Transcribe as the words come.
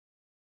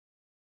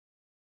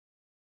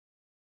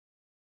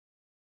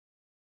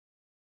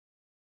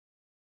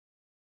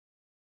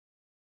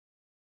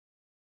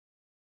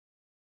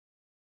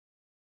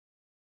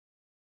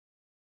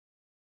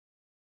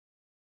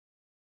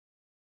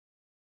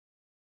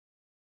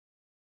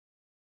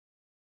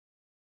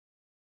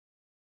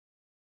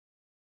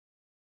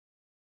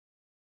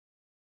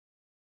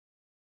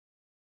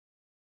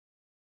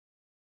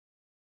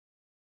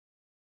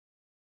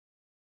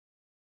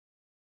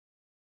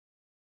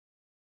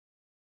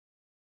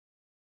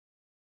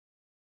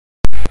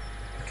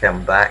Okay,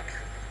 I'm back.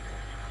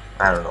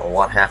 I don't know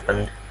what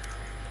happened,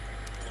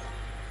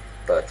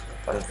 but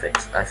I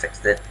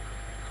fixed it.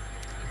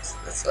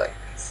 It's like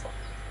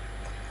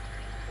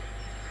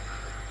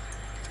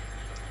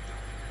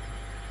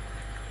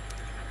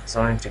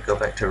so I need to go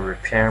back to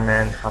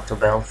repairman auto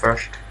bell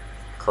first.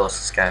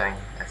 Closest guy,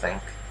 I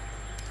think.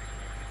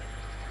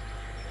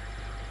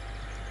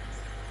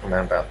 I'm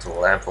about to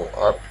level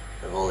up.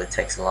 It really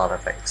takes a lot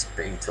of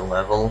XP to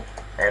level,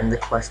 and the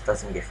quest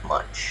doesn't give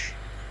much.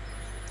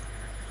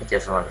 It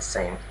gives around the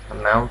same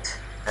amount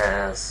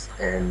as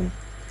in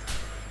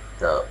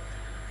the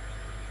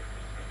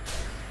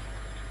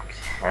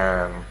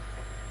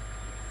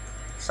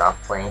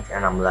South Plank,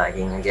 and I'm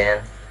lagging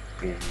again.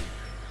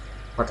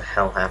 What the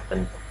hell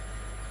happened?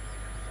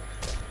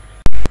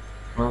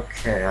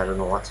 Okay, I don't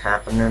know what's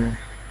happening.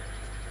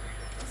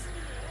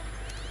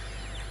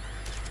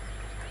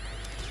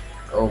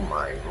 Oh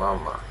my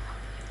mama.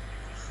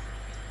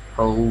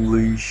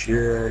 Holy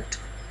shit.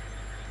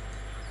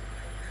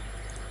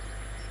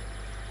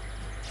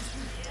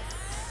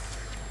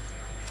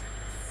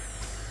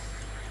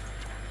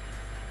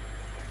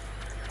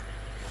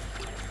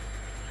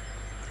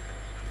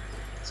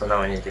 So now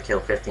I need to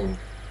kill 15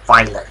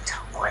 violet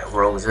white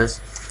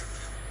roses.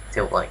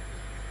 They're like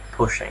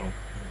pushing,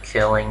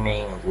 killing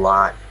me a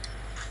lot.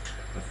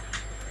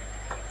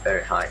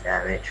 Very high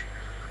damage.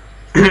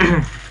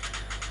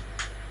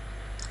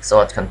 So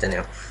let's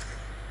continue.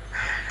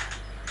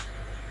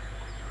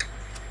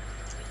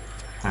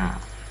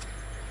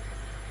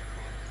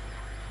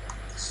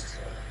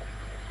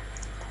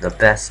 The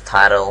best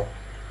title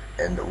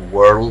in the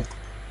world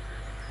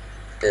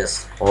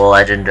is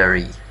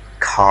Legendary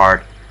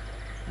Card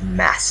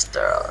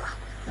Master.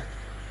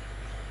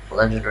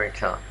 Legendary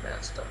Card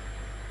Master.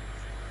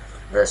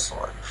 This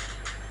one.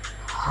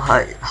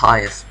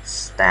 Highest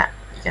stat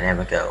you can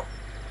ever go.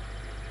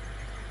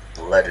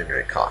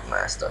 Legendary Card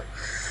Master.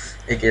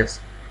 It gives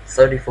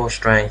 34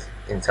 strength,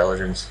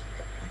 intelligence,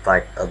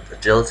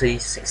 agility,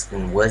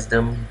 16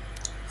 wisdom,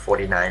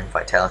 49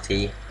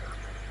 vitality.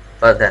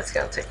 But that's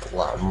gonna take a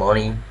lot of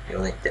money.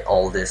 You'll need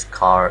all these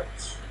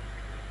cards,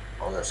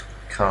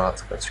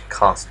 which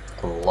cost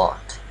a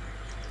lot.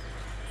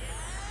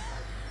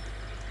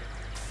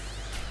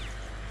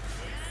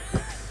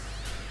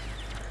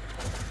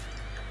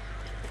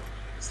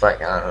 It's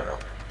like I don't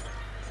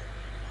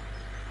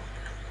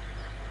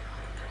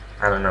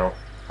know,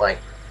 like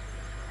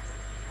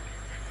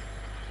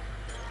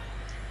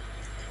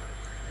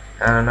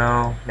I don't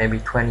know, maybe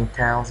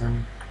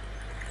 20,000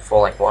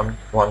 for like one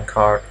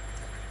card.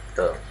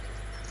 The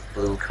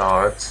blue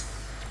cards.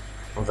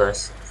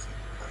 This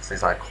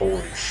is like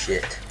holy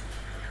shit.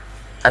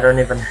 I don't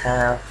even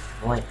have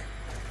like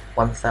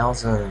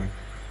 1,000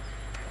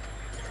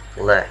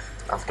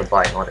 left after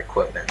buying all the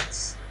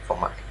equipments for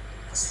my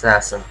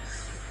assassin.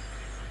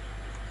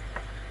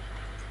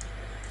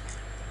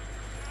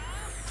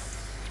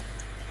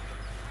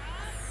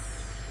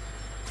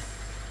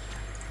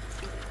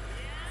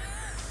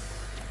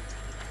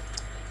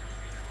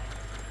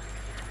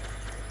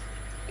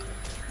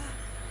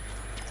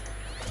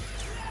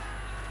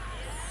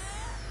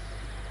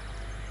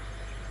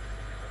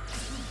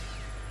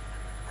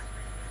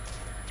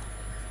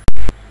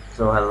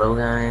 So hello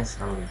guys,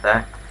 I'm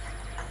back.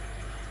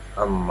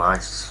 My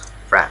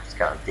fraps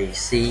got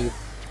DC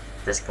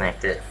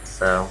disconnected,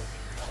 so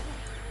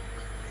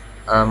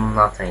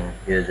nothing.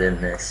 You didn't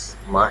miss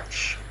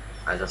much.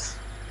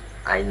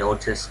 I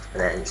noticed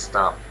that it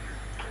stopped,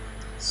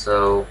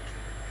 so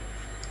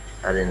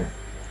I didn't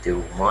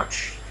do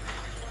much.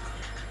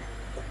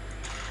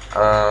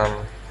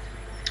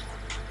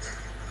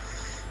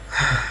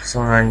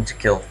 So I need to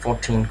kill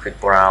 14 quick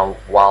brow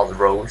wild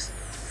rose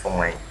for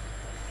my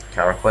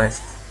tower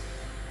quest.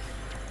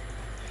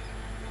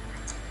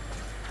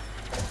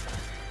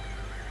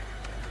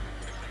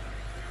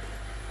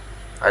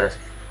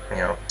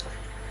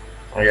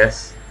 I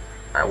guess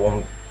I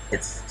won't.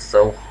 It's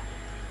so,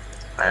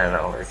 I don't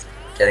know, it's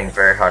getting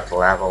very hard to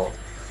level.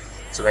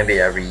 So maybe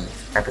every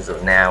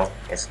episode now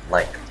is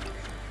like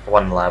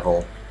one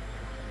level.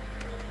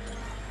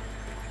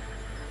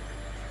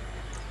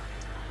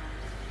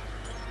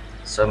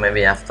 So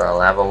maybe after a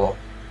level,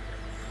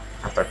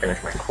 after I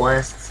finish my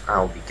quests,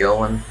 I'll get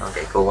going.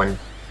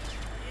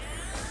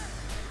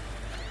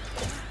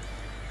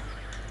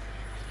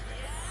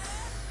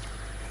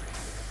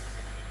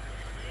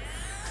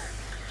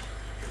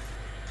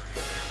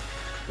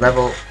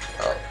 Level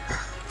up.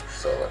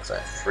 So let's say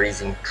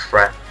freezing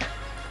trap.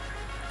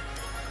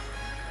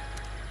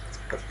 Let's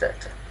put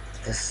that to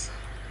this.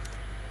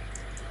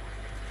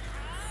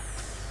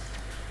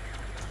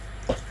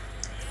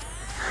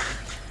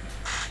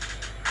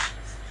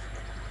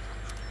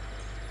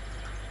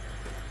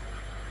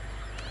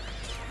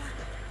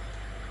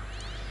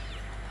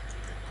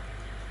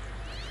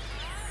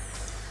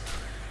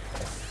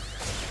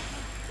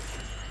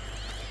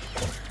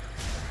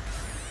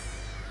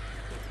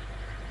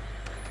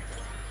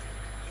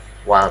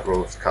 Wild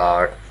Rose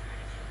card.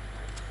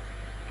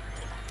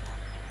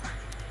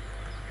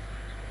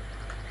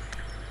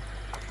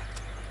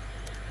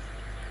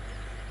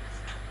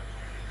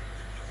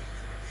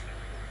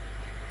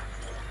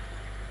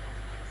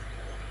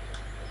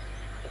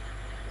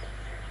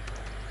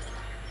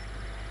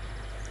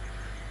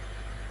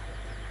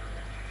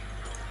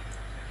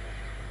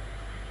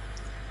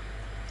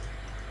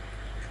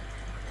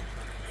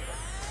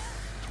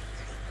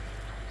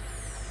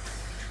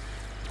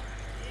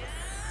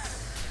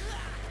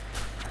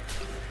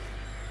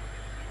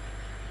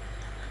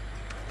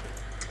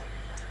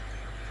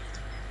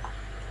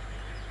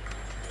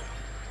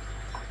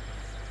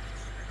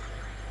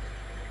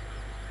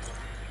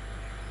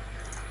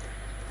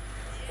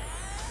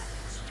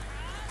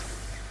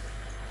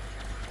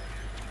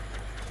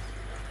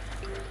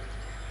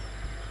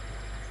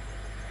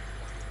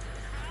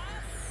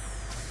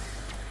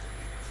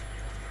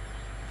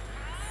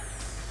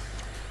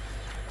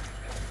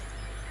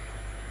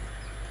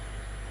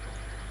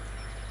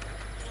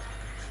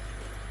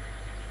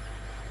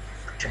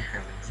 Put your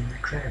hands in the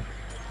crib.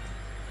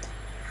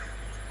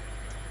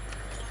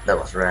 That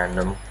was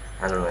random.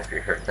 I don't know if you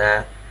heard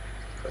that.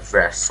 It was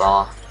very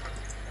soft.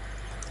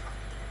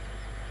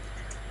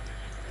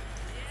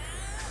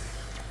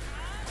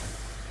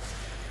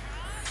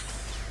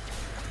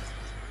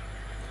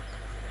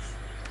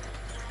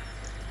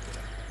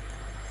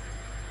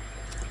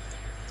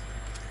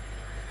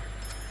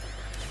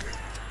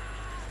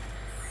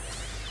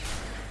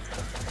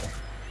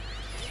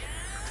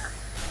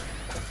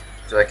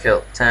 So I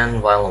killed 10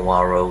 violent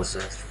wild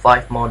roses,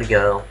 5 more to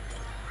go,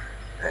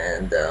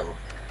 and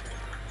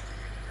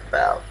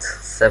about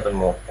 7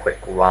 more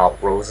quick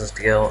wild roses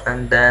to go,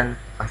 and then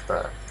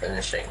after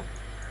finishing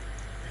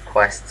the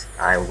quest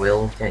I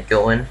will get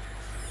going.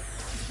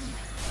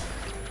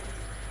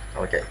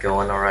 I'll get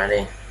going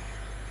already.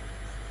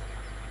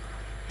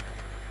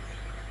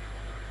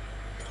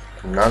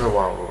 Another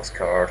wild rose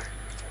card.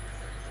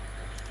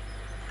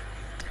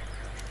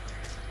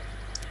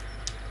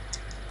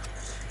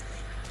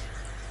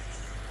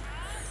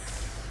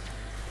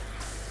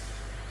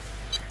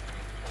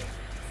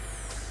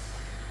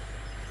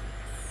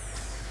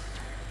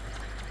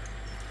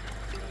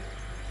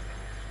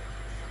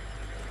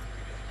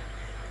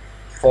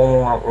 Four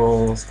more out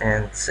rolls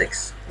and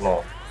 6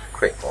 more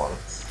quick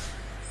ones.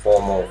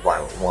 4 more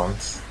violent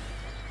ones.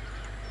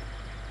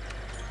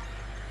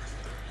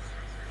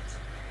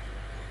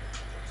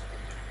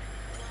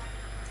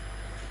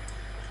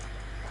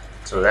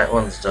 So that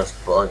one's just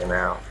bugging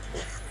out.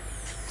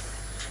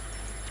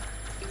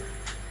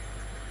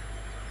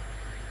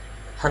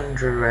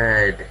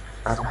 100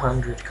 out of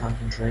 100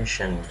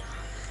 concentration.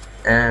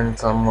 And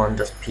someone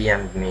just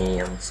PM'd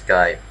me on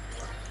Skype.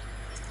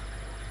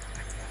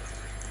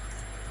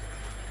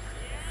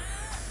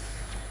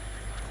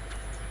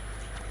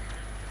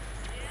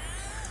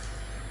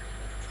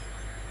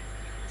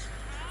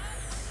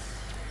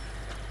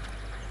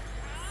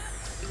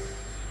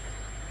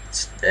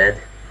 It's dead.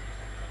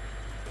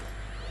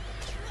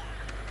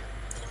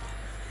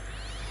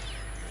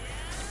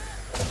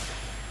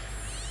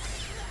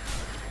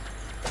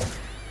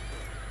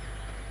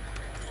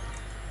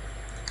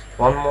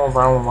 One more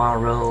violent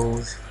wild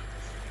rose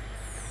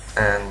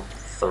and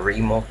 3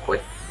 more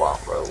quick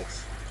wild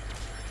rose.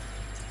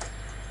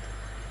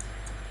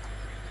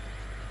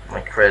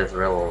 My crit is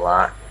really a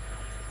lot,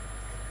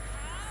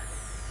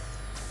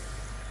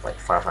 like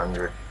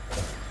 500.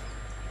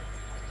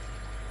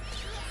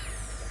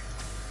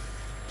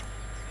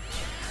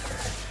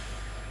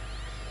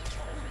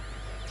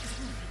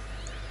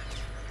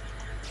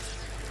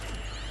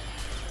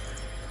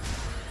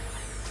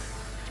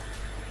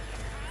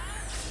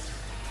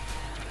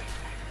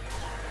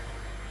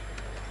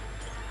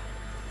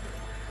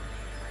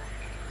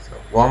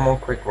 One more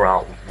quick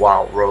wild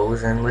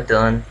rose and we're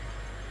done.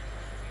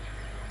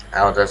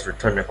 I'll just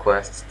return the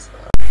quest.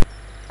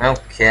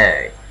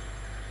 Okay.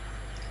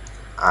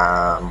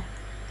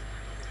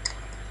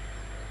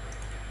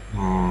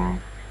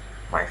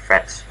 My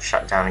fetch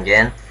shut down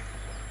again.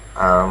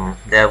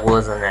 There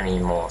wasn't any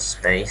more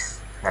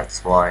space.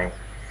 That's why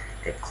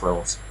it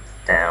closed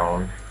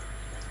down.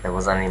 There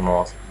wasn't any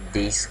more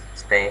disk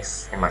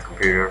space in my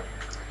computer.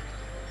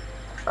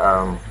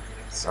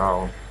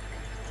 So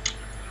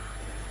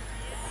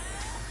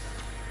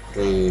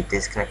they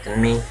disconnected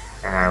me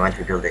and I went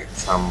to delete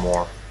some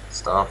more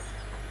stuff.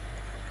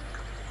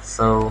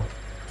 So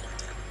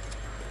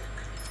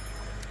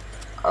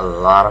a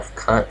lot of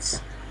cuts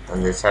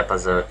in this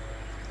episode.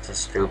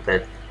 Just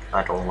stupid.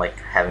 I don't like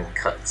having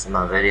cuts in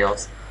my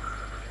videos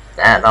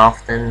that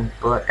often,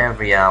 but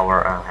every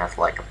hour I'll have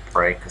like a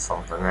break or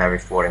something. Every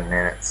 40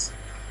 minutes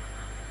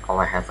I'll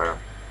have a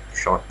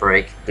short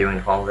break during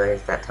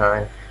holidays that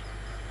time.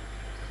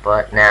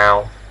 But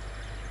now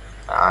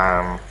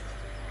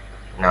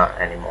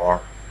not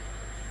anymore.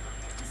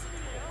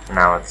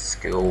 Now it's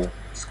school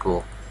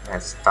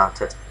has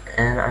started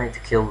and I need to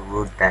kill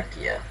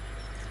Rudbeckia.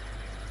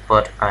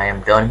 But I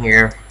am done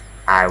here.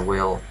 I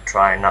will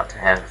try not to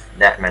have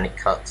that many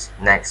cuts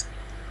next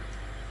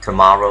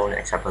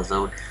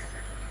episode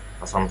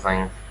or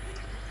something.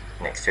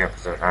 Next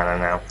episode, I don't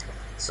know.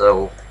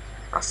 So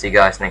I'll see you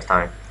guys next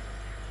time.